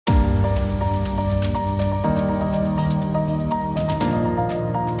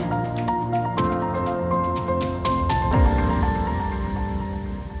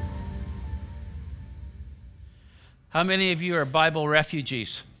How many of you are Bible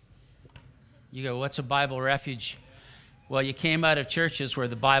refugees? You go, what's a Bible refuge? Well, you came out of churches where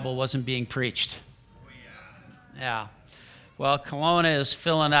the Bible wasn't being preached. Yeah. Well, Kelowna is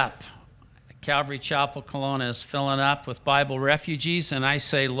filling up. Calvary Chapel Kelowna is filling up with Bible refugees, and I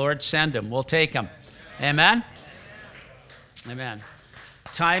say, Lord, send them. We'll take them. Amen? Amen.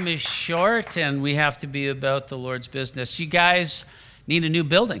 Time is short, and we have to be about the Lord's business. You guys need a new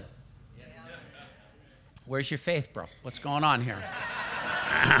building. Where's your faith, bro? What's going on here?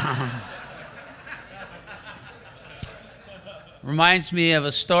 Reminds me of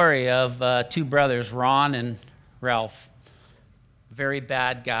a story of two brothers, Ron and Ralph. Very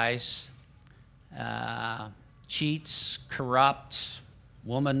bad guys. Cheats, corrupt,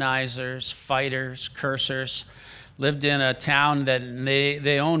 womanizers, fighters, cursers. Lived in a town that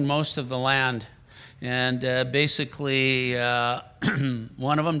they owned most of the land. And basically,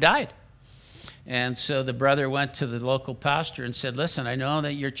 one of them died. And so the brother went to the local pastor and said, listen, I know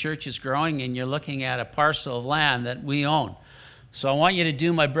that your church is growing and you're looking at a parcel of land that we own. So I want you to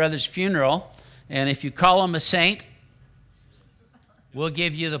do my brother's funeral. And if you call him a saint, we'll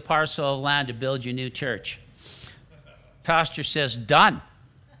give you the parcel of land to build your new church. Pastor says, done.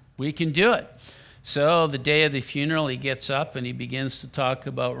 We can do it. So the day of the funeral, he gets up and he begins to talk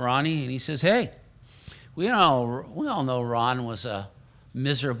about Ronnie. And he says, hey, we all know Ron was a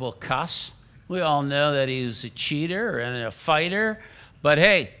miserable cuss. We all know that he was a cheater and a fighter. But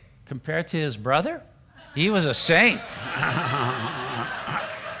hey, compared to his brother, he was a saint.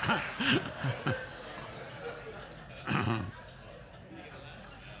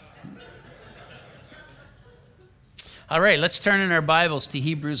 All right, let's turn in our Bibles to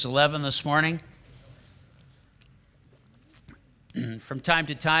Hebrews 11 this morning. From time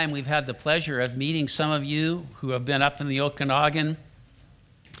to time, we've had the pleasure of meeting some of you who have been up in the Okanagan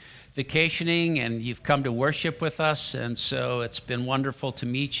vacationing, and you've come to worship with us, and so it's been wonderful to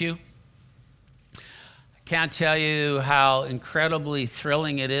meet you. I can't tell you how incredibly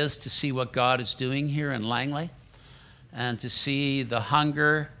thrilling it is to see what God is doing here in Langley and to see the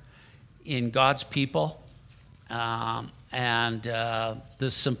hunger in God's people and the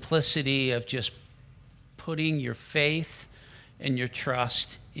simplicity of just putting your faith and your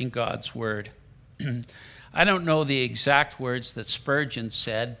trust in God's word. I don't know the exact words that Spurgeon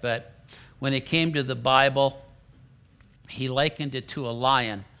said, but when it came to the Bible, he likened it to a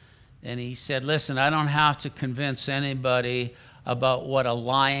lion. And he said, listen, I don't have to convince anybody about what a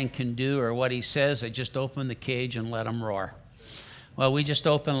lion can do or what he says. I just open the cage and let him roar. Well, we just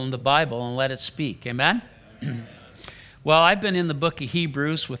open the Bible and let it speak. Amen? Well, I've been in the book of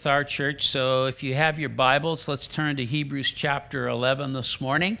Hebrews with our church, so if you have your Bibles, let's turn to Hebrews chapter 11 this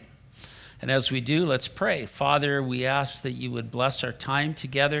morning. And as we do, let's pray. Father, we ask that you would bless our time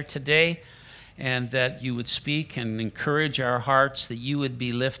together today and that you would speak and encourage our hearts, that you would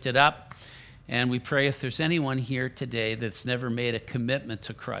be lifted up. And we pray if there's anyone here today that's never made a commitment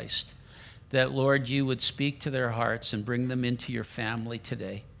to Christ, that, Lord, you would speak to their hearts and bring them into your family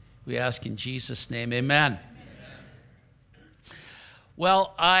today. We ask in Jesus' name, amen.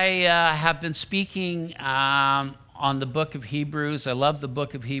 Well, I have been speaking on the book of Hebrews. I love the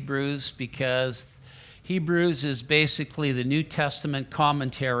book of Hebrews because Hebrews is basically the New Testament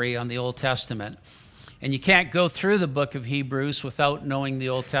commentary on the Old Testament. And you can't go through the book of Hebrews without knowing the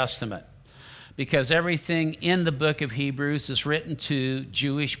Old Testament, because everything in the book of Hebrews is written to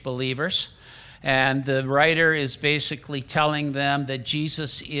Jewish believers. And the writer is basically telling them that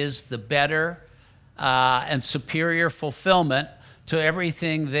Jesus is the better and superior fulfillment to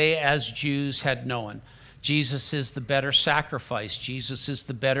everything they as Jews had known. Jesus is the better sacrifice. Jesus is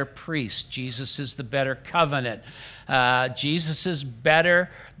the better priest. Jesus is the better covenant. Jesus is better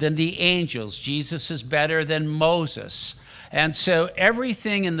than the angels. Jesus is better than Moses. And so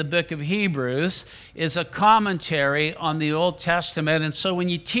everything in the book of Hebrews is a commentary on the Old Testament. And so when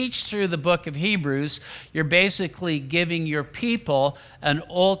you teach through the book of Hebrews, you're basically giving your people an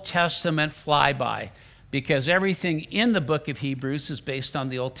Old Testament flyby, because everything in the book of Hebrews is based on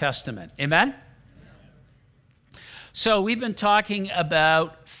the Old Testament. Amen? So we've been talking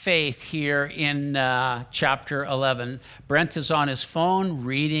about faith here in chapter 11. Brent is on his phone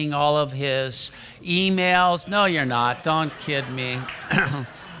reading all of his emails. No, you're not. Don't kid me.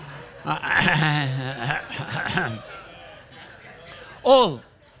 Oh,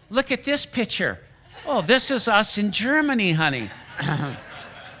 look at this picture. Oh, this is us in Germany, honey.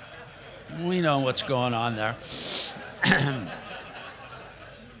 We know what's going on there.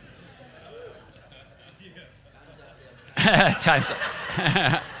 Time's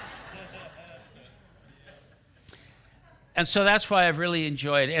up. And so that's why I've really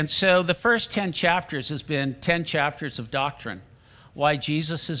enjoyed it. And so the first 10 chapters has been 10 chapters of doctrine, why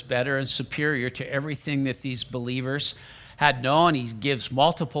Jesus is better and superior to everything that these believers had known. He gives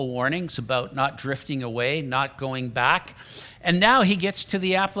multiple warnings about not drifting away, not going back. And now he gets to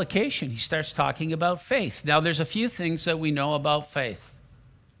the application. He starts talking about faith. Now, there's a few things that we know about faith.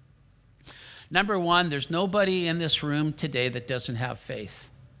 Number one, there's nobody in this room today that doesn't have faith.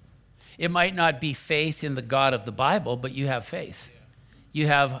 It might not be faith in the God of the Bible, but you have faith. You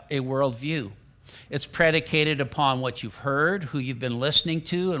have a worldview. It's predicated upon what you've heard, who you've been listening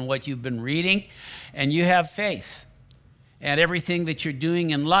to, and what you've been reading, and you have faith. And everything that you're doing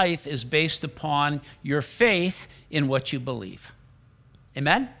in life is based upon your faith in what you believe.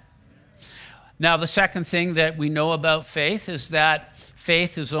 Amen? Now, the second thing that we know about faith is that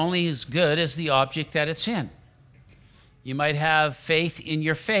faith is only as good as the object that it's in. You might have faith in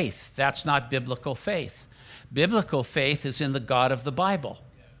your faith. That's not biblical faith. Biblical faith is in the God of the Bible.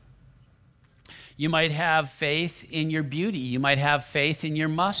 You might have faith in your beauty. You might have faith in your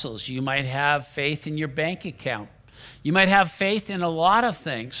muscles. You might have faith in your bank account. You might have faith in a lot of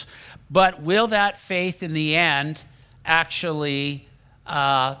things, but will that faith in the end actually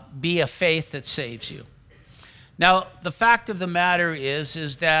be a faith that saves you? Now, the fact of the matter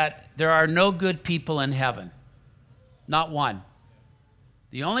is that there are no good people in heaven. Not one.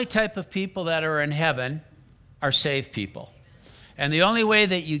 The only type of people that are in heaven are saved people. And the only way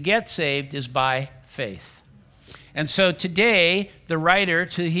that you get saved is by faith. And so today, the writer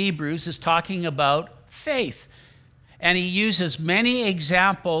to Hebrews is talking about faith. And he uses many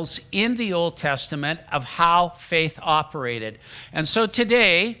examples in the Old Testament of how faith operated. And so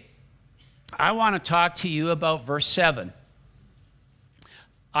today, I want to talk to you about verse 7.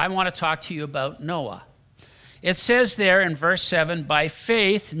 I want to talk to you about Noah. It says there in verse 7, by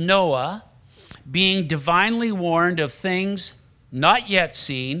faith Noah, being divinely warned of things not yet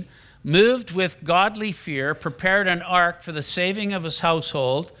seen, moved with godly fear, prepared an ark for the saving of his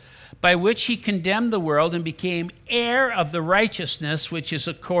household, by which he condemned the world and became heir of the righteousness which is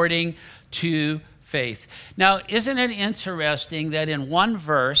according to faith. Now, isn't it interesting that in one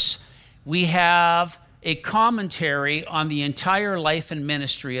verse we have a commentary on the entire life and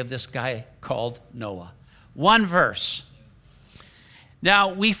ministry of this guy called Noah? One verse.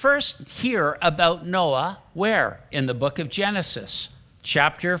 Now, we first hear about Noah where? In the book of Genesis,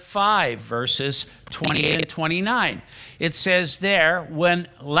 chapter 5, verses 28 and 29. It says there, when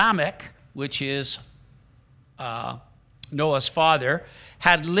Lamech, which is Noah's father,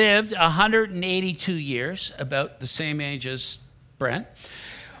 had lived 182 years, about the same age as Brent,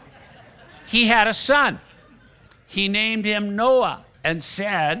 he had a son. He named him Noah and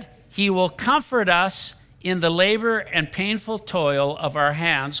said, he will comfort us in the labor and painful toil of our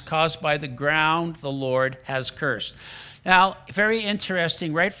hands caused by the ground the Lord has cursed. Now, very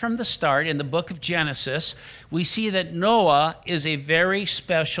interesting, right from the start in the book of Genesis, we see that Noah is a very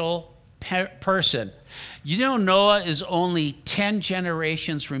special person. You know, Noah is only 10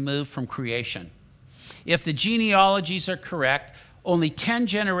 generations removed from creation. If the genealogies are correct, only 10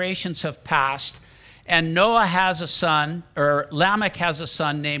 generations have passed, and Noah has a son, or Lamech has a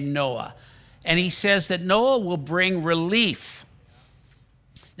son named Noah. And he says that Noah will bring relief.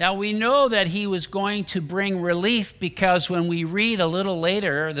 Now, we know that he was going to bring relief because when we read a little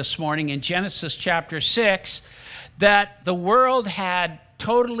later this morning in Genesis chapter 6, that the world had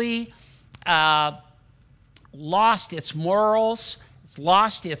totally lost its morals,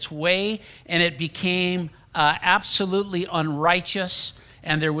 lost its way, and it became absolutely unrighteous,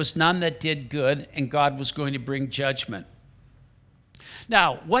 and there was none that did good, and God was going to bring judgment.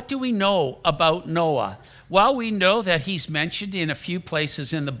 Now, what do we know about Noah? Well, we know that he's mentioned in a few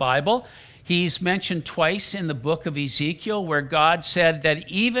places in the Bible. He's mentioned twice in the book of Ezekiel, where God said that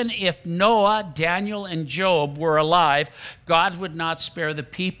even if Noah, Daniel, and Job were alive, God would not spare the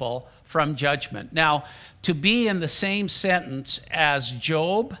people from judgment. Now, to be in the same sentence as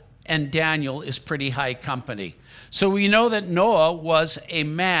Job and Daniel is pretty high company. So we know that Noah was a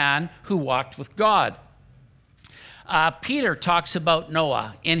man who walked with God. Peter talks about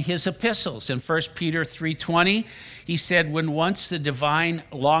Noah in his epistles. In 1 Peter 3:20, he said, when once the divine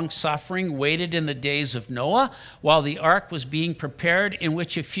long-suffering waited in the days of Noah, while the ark was being prepared, in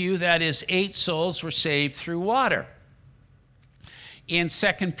which a few, that is, 8 souls, were saved through water. In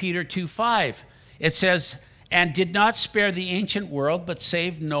 2 Peter 2:5, it says, and did not spare the ancient world, but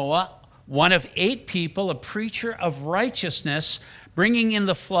saved Noah, one of 8 people, a preacher of righteousness, bringing in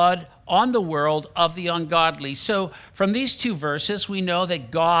the flood on the world of the ungodly. So from these 2 verses, we know that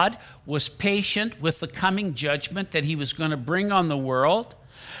God was patient with the coming judgment that he was going to bring on the world.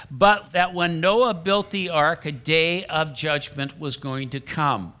 but that when Noah built the ark, a day of judgment was going to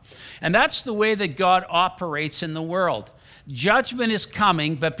come. And that's the way that God operates in the world. Judgment is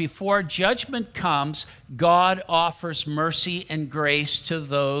coming, but before judgment comes, God offers mercy and grace to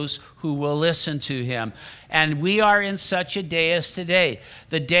those who will listen to him. And we are in such a day as today.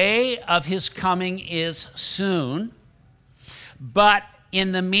 The day of his coming is soon, but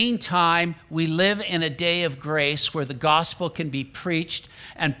in the meantime, we live in a day of grace where the gospel can be preached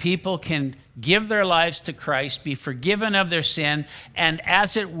and people can give their lives to Christ, be forgiven of their sin, and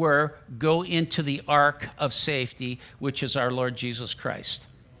as it were, go into the ark of safety, which is our Lord Jesus Christ.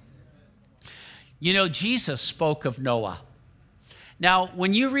 You know, Jesus spoke of Noah. Now,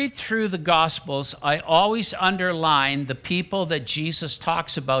 when you read through the Gospels, I always underline the people that Jesus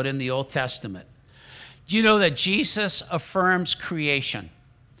talks about in the Old Testament. Do you know that Jesus affirms creation?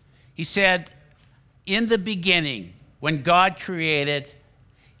 He said, in the beginning, when God created,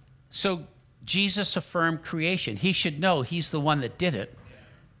 so Jesus affirmed creation. He should know he's the one that did it,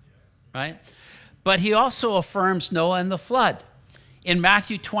 right? But he also affirms Noah and the flood. In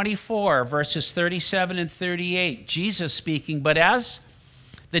Matthew 24, verses 37 and 38, Jesus speaking, but as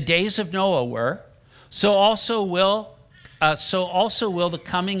the days of Noah were, so also will the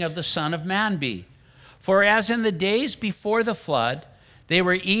coming of the Son of Man be. For as in the days before the flood, they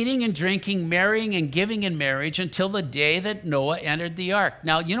were eating and drinking, marrying and giving in marriage until the day that Noah entered the ark.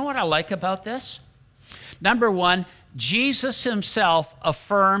 Now, you know what I like about this? Number one, Jesus himself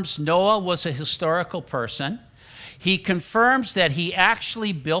affirms Noah was a historical person. He confirms that he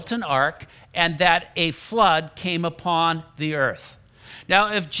actually built an ark and that a flood came upon the earth.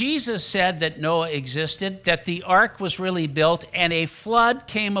 Now, if Jesus said that Noah existed, that the ark was really built, and a flood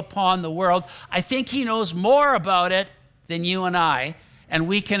came upon the world, I think he knows more about it than you and I, and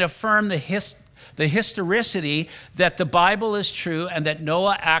we can affirm the historicity that the Bible is true and that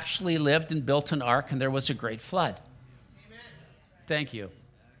Noah actually lived and built an ark and there was a great flood. Amen. Thank you.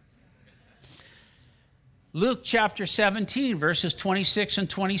 Luke chapter 17, verses 26 and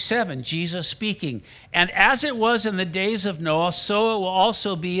 27, Jesus speaking, and as it was in the days of Noah, so it will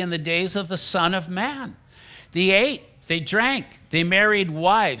also be in the days of the Son of Man. They ate, they drank, they married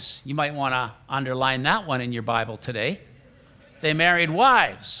wives. You might want to underline that one in your Bible today. They married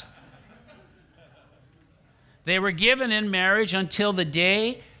wives. They were given in marriage until the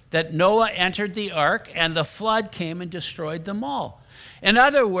day that Noah entered the ark and the flood came and destroyed them all. In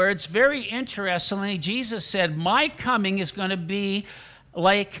other words, very interestingly, Jesus said, my coming is going to be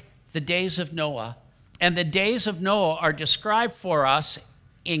like the days of Noah. And the days of Noah are described for us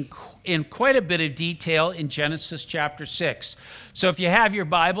in quite a bit of detail in Genesis chapter 6. So if you have your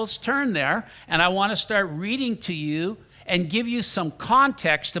Bibles, turn there, and I want to start reading to you and give you some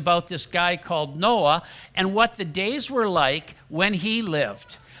context about this guy called Noah and what the days were like when he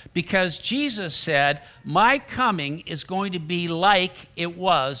lived. Because Jesus said, my coming is going to be like it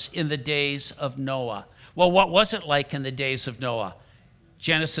was in the days of Noah. Well, what was it like in the days of Noah?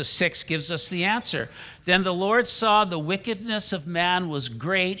 Genesis 6 gives us the answer. Then the Lord saw the wickedness of man was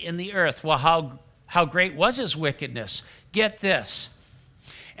great in the earth. Well, how great was his wickedness? Get this.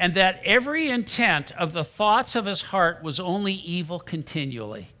 And that every intent of the thoughts of his heart was only evil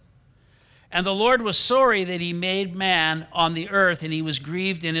continually. And the Lord was sorry that he made man on the earth, and he was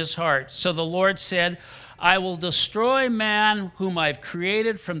grieved in his heart. So the Lord said, I will destroy man whom I've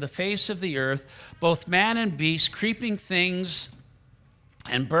created from the face of the earth, both man and beast, creeping things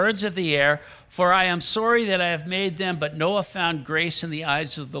and birds of the air, for I am sorry that I have made them. But Noah found grace in the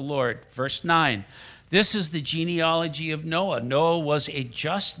eyes of the Lord. Verse 9, this is the genealogy of Noah. Noah was a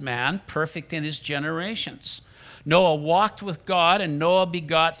just man, perfect in his generations. Noah walked with God, and Noah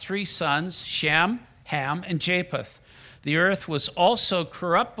begot 3 sons, Shem, Ham, and Japheth. The earth was also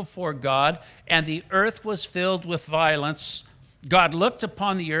corrupt before God, and the earth was filled with violence. God looked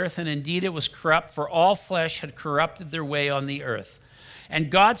upon the earth, and indeed it was corrupt, for all flesh had corrupted their way on the earth.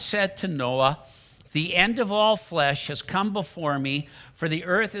 And God said to Noah, the end of all flesh has come before me, for the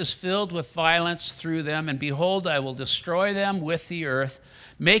earth is filled with violence through them, and behold, I will destroy them with the earth.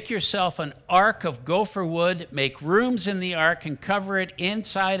 Make yourself an ark of gopher wood, make rooms in the ark, and cover it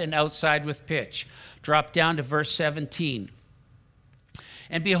inside and outside with pitch. Drop down to verse 17.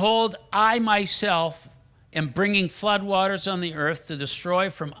 And behold, I myself am bringing floodwaters on the earth to destroy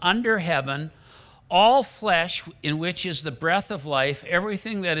from under heaven all flesh in which is the breath of life.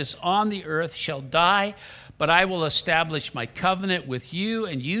 Everything that is on the earth shall die, but I will establish my covenant with you,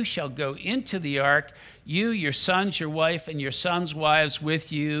 and you shall go into the ark, you, your sons, your wife, and your sons' wives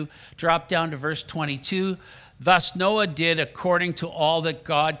with you. Drop down to verse 22. Thus Noah did according to all that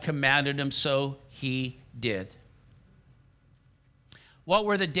God commanded him, so he did. What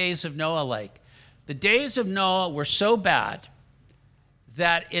were the days of Noah like? The days of Noah were so bad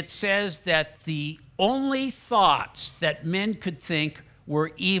that it says that the only thoughts that men could think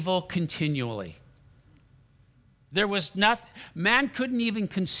were evil continually. There was nothing, man couldn't even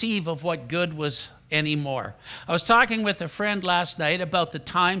conceive of what good was anymore. I was talking with a friend last night about the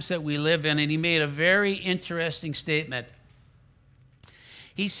times that we live in, and he made a very interesting statement.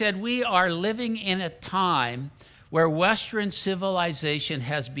 He said, we are living in a time where Western civilization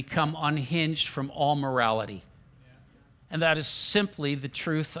has become unhinged from all morality. And that is simply the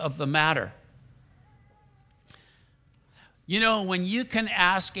truth of the matter. You know, when you can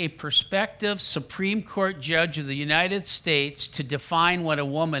ask a prospective Supreme Court judge of the United States to define what a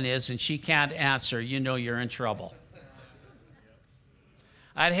woman is and she can't answer, you know you're in trouble.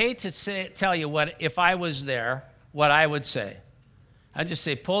 I'd hate to tell you what, if I was there, what I would say. I'd just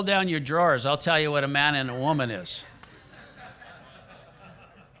say, pull down your drawers. I'll tell you what a man and a woman is.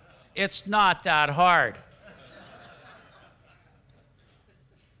 It's not that hard.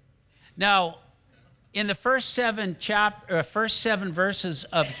 Now, in the first seven verses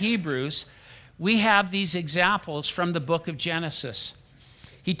of Hebrews, we have these examples from the book of Genesis.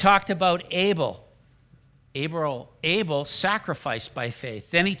 He talked about Abel. Abel sacrificed by faith.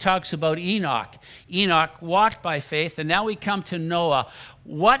 Then he talks about Enoch. Enoch walked by faith. And now we come to Noah.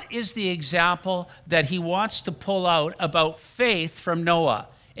 What is the example that he wants to pull out about faith from Noah?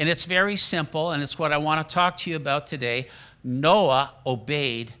 And it's very simple, and it's what I want to talk to you about today. Noah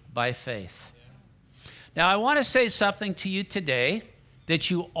obeyed by faith. Now, I want to say something to you today that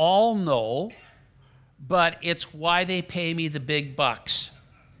you all know, but it's why they pay me the big bucks.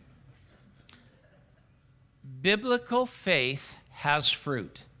 Biblical faith has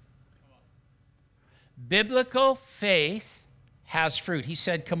fruit. Biblical faith has fruit. He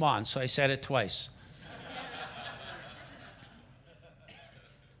said, come on, so I said it twice.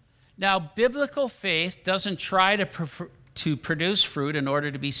 Now, biblical faith doesn't try to produce fruit in order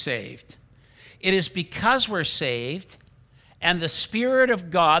to be saved. It is because we're saved and the Spirit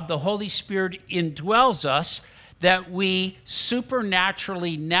of God, the Holy Spirit, indwells us that we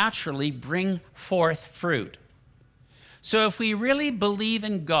naturally bring forth fruit. So if we really believe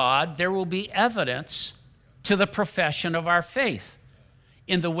in God, there will be evidence to the profession of our faith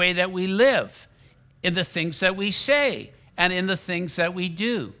in the way that we live, in the things that we say, and in the things that we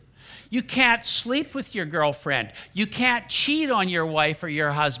do. You can't sleep with your girlfriend. You can't cheat on your wife or your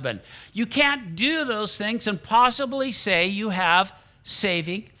husband. You can't do those things and possibly say you have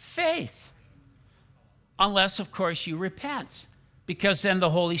saving faith. Unless, of course, you repent, because then the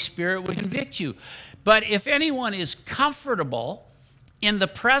Holy Spirit would convict you. But if anyone is comfortable in the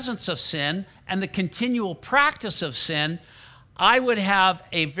presence of sin and the continual practice of sin, I would have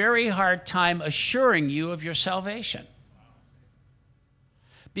a very hard time assuring you of your salvation.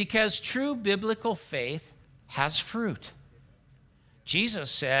 Because true biblical faith has fruit. Jesus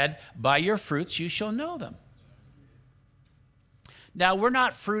said, by your fruits you shall know them. Now, we're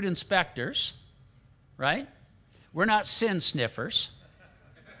not fruit inspectors, right? We're not sin sniffers.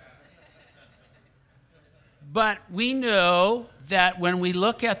 But we know that when we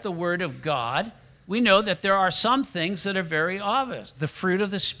look at the Word of God, we know that there are some things that are very obvious. The fruit of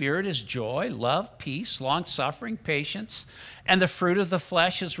the Spirit is joy, love, peace, long-suffering, patience, and the fruit of the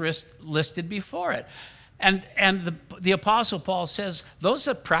flesh is listed before it. And the Apostle Paul says, those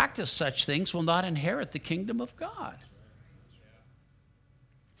that practice such things will not inherit the kingdom of God.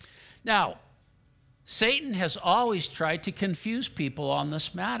 Now, Satan has always tried to confuse people on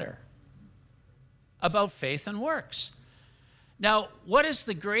this matter about faith and works. Now, what is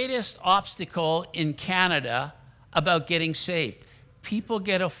the greatest obstacle in Canada about getting saved? People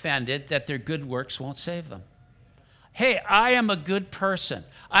get offended that their good works won't save them. Hey, I am a good person.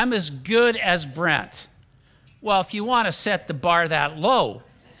 I'm as good as Brent. Well, if you want to set the bar that low,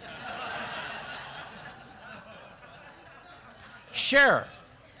 sure,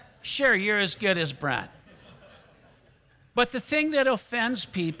 you're as good as Brent. But the thing that offends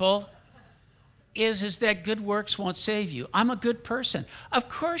people is that good works won't save you. I'm a good person. Of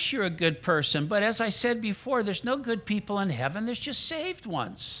course you're a good person, but as I said before, there's no good people in heaven. There's just saved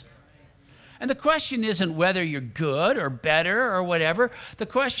ones. And the question isn't whether you're good or better or whatever. The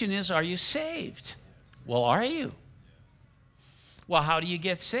question is, are you saved? Well, are you? Well, how do you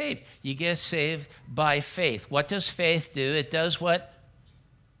get saved? You get saved by faith. What does faith do? It does what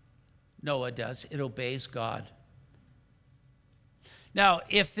Noah does. It obeys God. Now,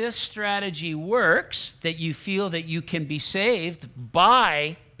 if this strategy works, that you feel that you can be saved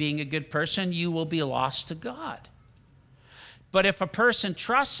by being a good person, you will be lost to God. But if a person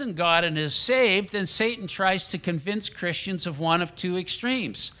trusts in God and is saved, then Satan tries to convince Christians of one of two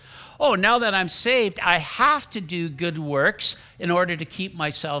extremes. Oh, now that I'm saved, I have to do good works in order to keep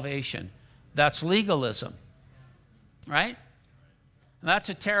my salvation. That's legalism, right? That's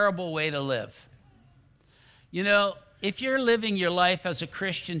a terrible way to live. You know, if you're living your life as a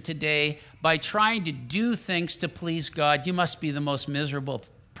Christian today by trying to do things to please God, you must be the most miserable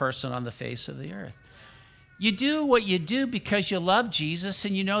person on the face of the earth. You do what you do because you love Jesus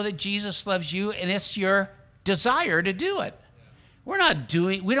and you know that Jesus loves you and it's your desire to do it.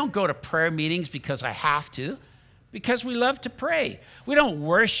 We don't go to prayer meetings because I have to, because we love to pray. We don't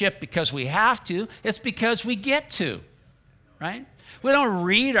worship because we have to, it's because we get to, right? We don't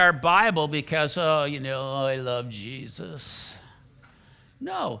read our Bible because, I love Jesus.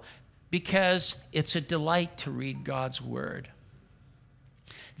 No, because it's a delight to read God's word.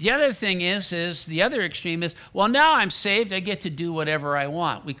 The other thing is the other extreme is, well, now I'm saved, I get to do whatever I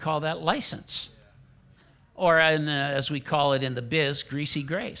want. We call that license. Or as we call it in the biz, greasy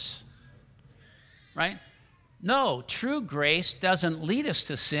grace. Right? No, true grace doesn't lead us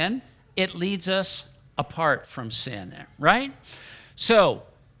to sin. It leads us apart from sin. Right? So,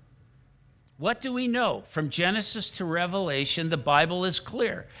 what do we know? From Genesis to Revelation, the Bible is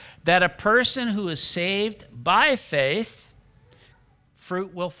clear that a person who is saved by faith,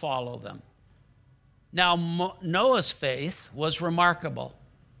 fruit will follow them. Now, Noah's faith was remarkable.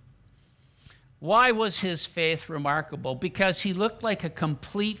 Why was his faith remarkable? Because he looked like a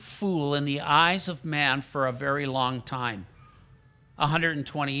complete fool in the eyes of man for a very long time,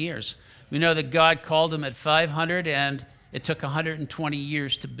 120 years. We know that God called him at 500, and it took 120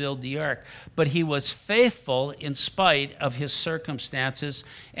 years to build the ark. But he was faithful in spite of his circumstances,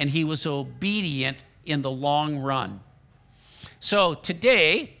 and he was obedient in the long run. So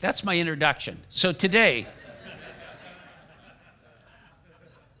today, that's my introduction. So today,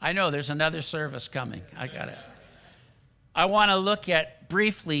 I know there's another service coming. I got it. I want to look at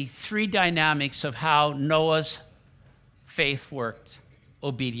briefly 3 dynamics of how Noah's faith worked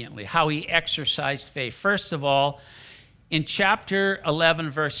obediently, how he exercised faith. First of all, in chapter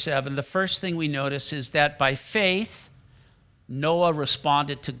 11, verse 7, the first thing we notice is that by faith, Noah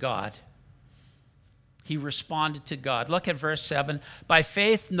responded to God. He responded to God. Look at verse 7. By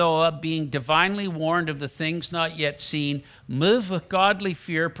faith, Noah, being divinely warned of the things not yet seen, moved with godly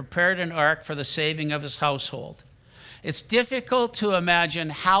fear, prepared an ark for the saving of his household. It's difficult to imagine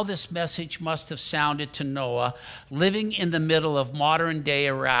how this message must have sounded to Noah, living in the middle of modern-day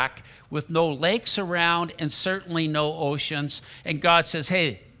Iraq with no lakes around and certainly no oceans. And God says,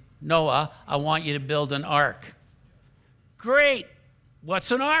 hey, Noah, I want you to build an ark. Great.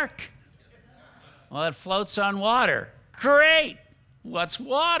 What's an ark? Well, it floats on water. Great. What's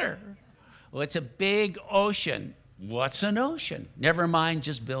water? Well, it's a big ocean. What's an ocean? Never mind,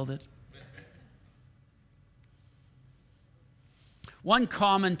 just build it. One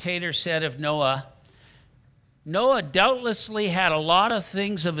commentator said of Noah, Noah doubtlessly had a lot of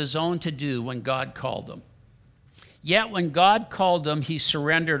things of his own to do when God called him. Yet when God called him, he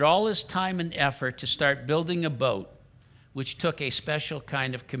surrendered all his time and effort to start building a boat, which took a special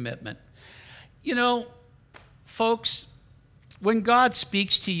kind of commitment. You know, folks, when God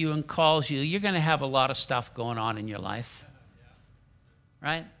speaks to you and calls you, you're going to have a lot of stuff going on in your life,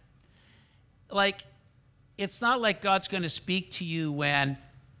 right? Like, it's not like God's going to speak to you when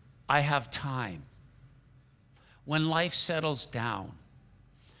I have time, when life settles down,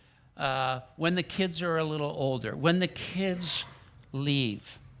 when the kids are a little older, when the kids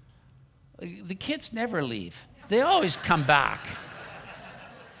leave. The kids never leave. They always come back.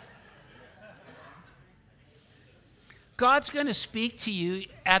 God's going to speak to you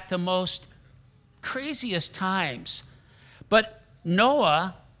at the most craziest times. But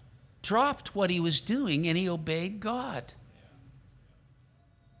Noah dropped what he was doing and he obeyed God.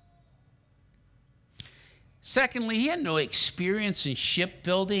 Secondly, he had no experience in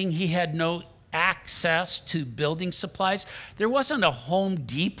shipbuilding. He had no access to building supplies. There wasn't a Home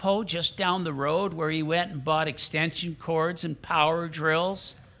Depot just down the road where he went and bought extension cords and power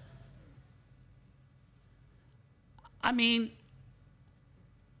drills. I mean,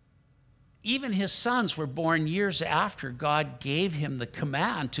 even his sons were born years after God gave him the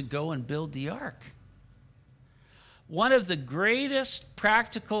command to go and build the ark. One of the greatest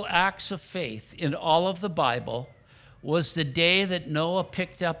practical acts of faith in all of the Bible was the day that Noah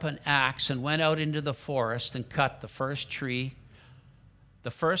picked up an axe and went out into the forest and cut the first tree, the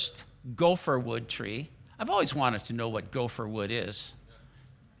first gopher wood tree. I've always wanted to know what gopher wood is.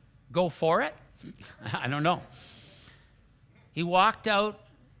 Go for it? I don't know. He walked out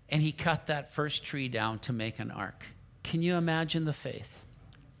and he cut that first tree down to make an ark. Can you imagine the faith?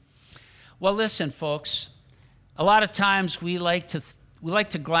 Well, listen, folks, a lot of times we like to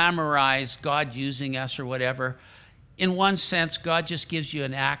glamorize God using us or whatever. In one sense, God just gives you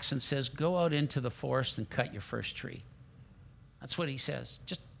an axe and says, go out into the forest and cut your first tree. That's what he says.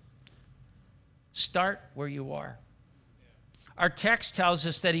 Just start where you are. Our text tells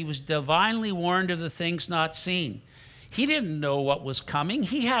us that he was divinely warned of the things not seen. He didn't know what was coming.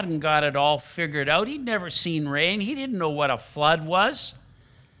 He hadn't got it all figured out. He'd never seen rain. He didn't know what a flood was.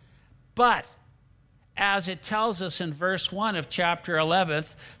 But as it tells us in verse 1 of chapter 11,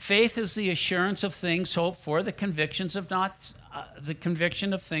 faith is the assurance of things hoped for, the conviction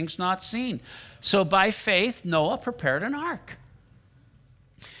of things not seen. So by faith, Noah prepared an ark.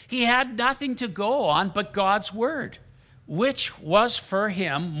 He had nothing to go on but God's word, which was for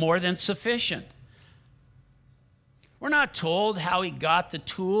him more than sufficient. We're not told how he got the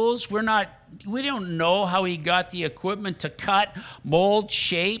tools. We don't know how he got the equipment to cut, mold,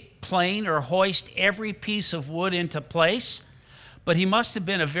 shape, plane, or hoist every piece of wood into place. But he must have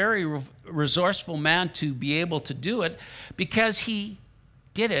been a very resourceful man to be able to do it, because he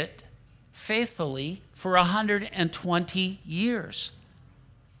did it faithfully for 120 years.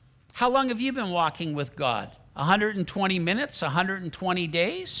 How long have you been walking with God? 120 minutes? 120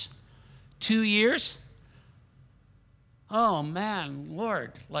 days? 2 years? Oh man,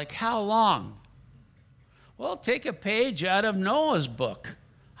 Lord, like how long? Well, take a page out of Noah's book.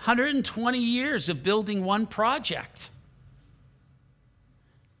 120 years of building one project.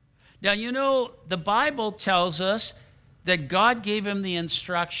 Now, you know, the Bible tells us that God gave him the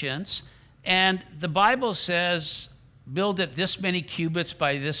instructions, and the Bible says, build it this many cubits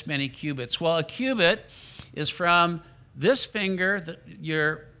by this many cubits. Well, a cubit is from this finger,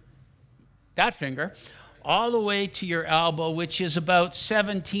 that finger, all the way to your elbow, which is about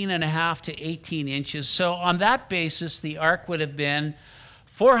 17.5 to 18 inches. So on that basis, the ark would have been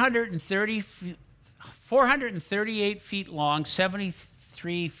 438 feet long,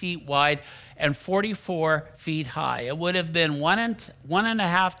 73 feet wide, and 44 feet high. It would have been one and a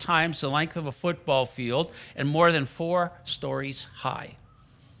half times the length of a football field and more than 4 stories high.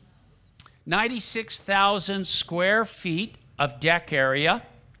 96,000 square feet of deck area,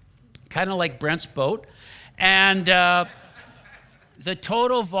 kind of like Brent's boat. And the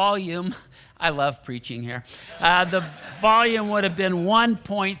total volume, I love preaching here, the volume would have been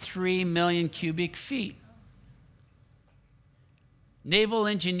 1.3 million cubic feet. Naval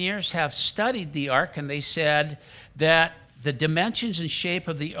engineers have studied the ark, and they said that the dimensions and shape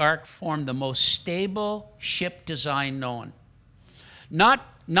of the ark formed the most stable ship design known. Not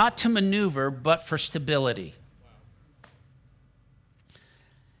to maneuver, but for stability.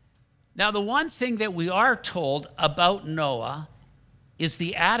 Now, the one thing that we are told about Noah is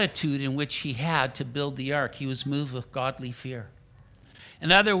the attitude in which he had to build the ark. He was moved with godly fear.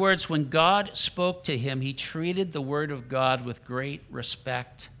 In other words, when God spoke to him, he treated the word of God with great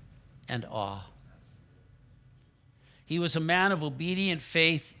respect and awe. He was a man of obedient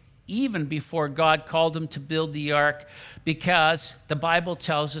faith even before God called him to build the ark, because the Bible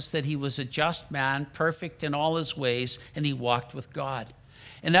tells us that he was a just man, perfect in all his ways, and he walked with God.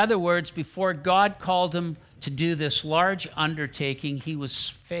 In other words, before God called him to do this large undertaking, he was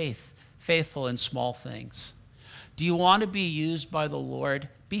faithful in small things. Do you want to be used by the Lord?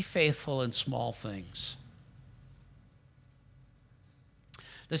 Be faithful in small things.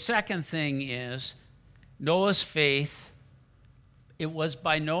 The second thing is Noah's faith. It was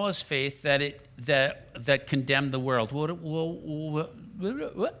by Noah's faith that condemned the world. What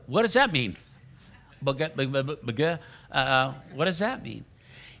does that mean? What does that mean?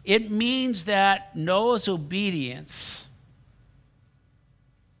 It means that Noah's obedience,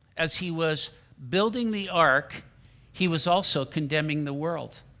 as he was building the ark, he was also condemning the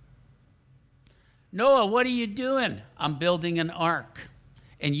world. Noah, what are you doing? I'm building an ark.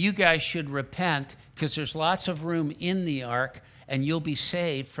 And you guys should repent, because there's lots of room in the ark, and you'll be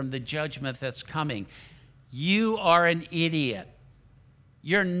saved from the judgment that's coming. You are an idiot.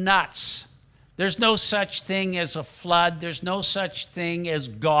 You're nuts. There's no such thing as a flood. There's no such thing as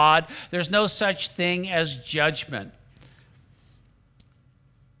God. There's no such thing as judgment.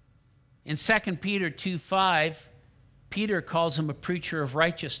 In 2 Peter 2:5, Peter calls him a preacher of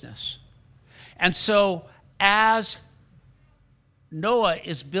righteousness. And so as Noah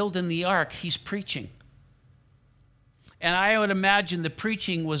is building the ark, he's preaching. And I would imagine the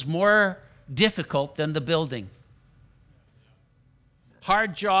preaching was more difficult than the building.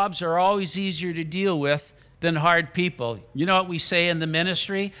 Hard jobs are always easier to deal with than hard people. You know what we say in the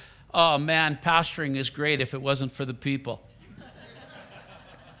ministry? Oh man, pastoring is great if it wasn't for the people.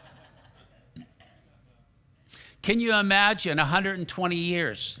 Can you imagine 120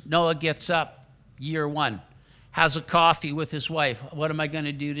 years? Noah gets up, year 1, has a coffee with his wife. What am I going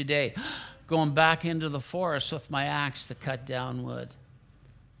to do today? Going back into the forest with my axe to cut down wood.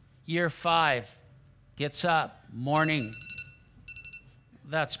 Year 5, gets up, morning.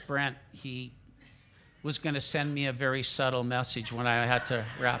 That's Brent. He was going to send me a very subtle message when I had to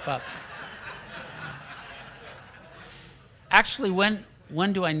wrap up. Actually,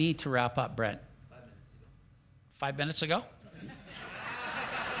 when do I need to wrap up, Brent? 5 minutes ago. 5 minutes ago?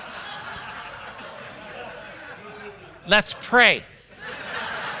 Let's pray.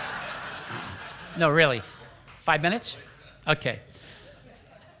 No, really. 5 minutes? Okay.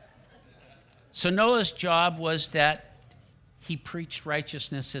 So Noah's job was that he preached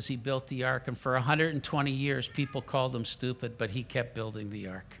righteousness as he built the ark, and for 120 years people called him stupid, but he kept building the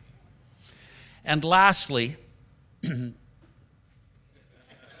ark. And lastly,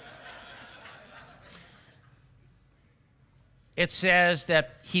 it says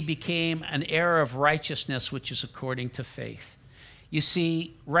that he became an heir of righteousness, which is according to faith. You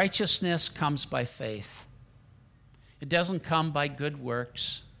see, righteousness comes by faith. It doesn't come by good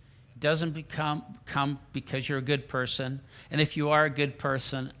works. It doesn't come because you're a good person. And if you are a good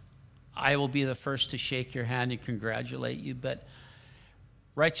person, I will be the first to shake your hand and congratulate you. But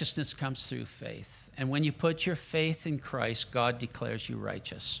righteousness comes through faith. And when you put your faith in Christ, God declares you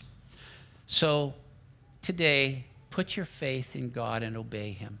righteous. So today, put your faith in God and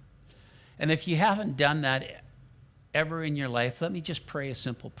obey him. And if you haven't done that ever in your life, let me just pray a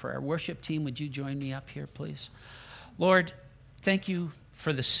simple prayer. Worship team, would you join me up here, please? Lord, thank you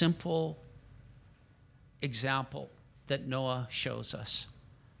for the simple example that Noah shows us.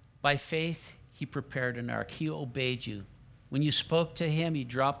 By faith, he prepared an ark. He obeyed you. When you spoke to him, he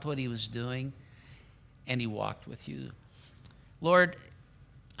dropped what he was doing, and he walked with you. Lord,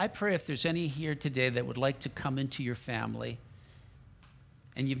 I pray if there's any here today that would like to come into your family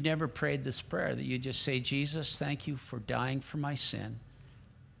and you've never prayed this prayer, that you just say, Jesus, thank you for dying for my sin.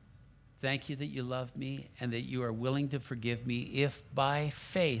 Thank you that you love me and that you are willing to forgive me if by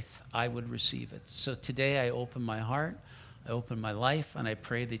faith I would receive it. So today I open my heart, I open my life, and I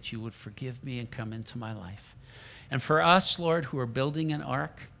pray that you would forgive me and come into my life. And for us, Lord, who are building an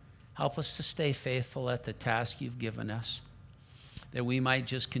ark, help us to stay faithful at the task you've given us, that we might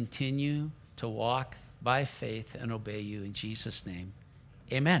just continue to walk by faith and obey you in Jesus' name.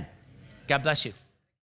 Amen. God bless you.